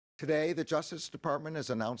Today, the Justice Department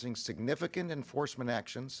is announcing significant enforcement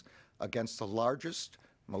actions against the largest,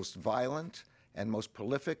 most violent, and most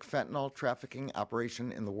prolific fentanyl trafficking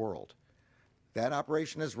operation in the world. That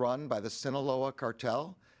operation is run by the Sinaloa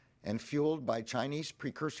Cartel and fueled by Chinese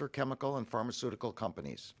precursor chemical and pharmaceutical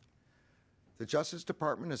companies. The Justice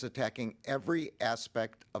Department is attacking every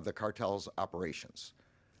aspect of the cartel's operations.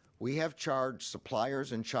 We have charged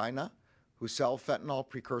suppliers in China who sell fentanyl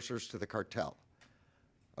precursors to the cartel,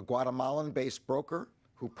 a Guatemalan-based broker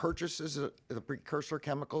who purchases the precursor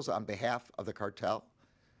chemicals on behalf of the cartel,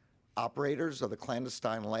 operators of the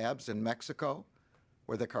clandestine labs in Mexico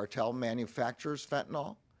where the cartel manufactures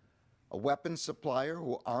fentanyl, a weapons supplier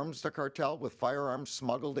who arms the cartel with firearms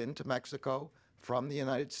smuggled into Mexico from the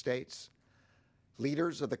United States,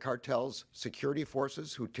 leaders of the cartel's security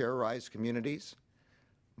forces who terrorize communities,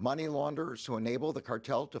 money launderers who enable the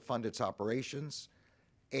cartel to fund its operations,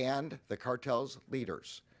 and the cartel's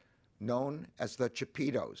leaders, known as the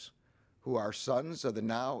Chapitos, who are sons of the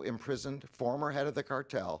now imprisoned former head of the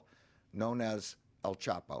cartel, known as El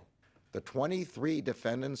Chapo. The 23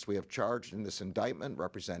 defendants we have charged in this indictment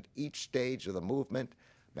represent each stage of the movement,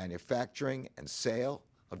 manufacturing, and sale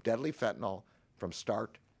of deadly fentanyl from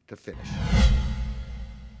start to finish.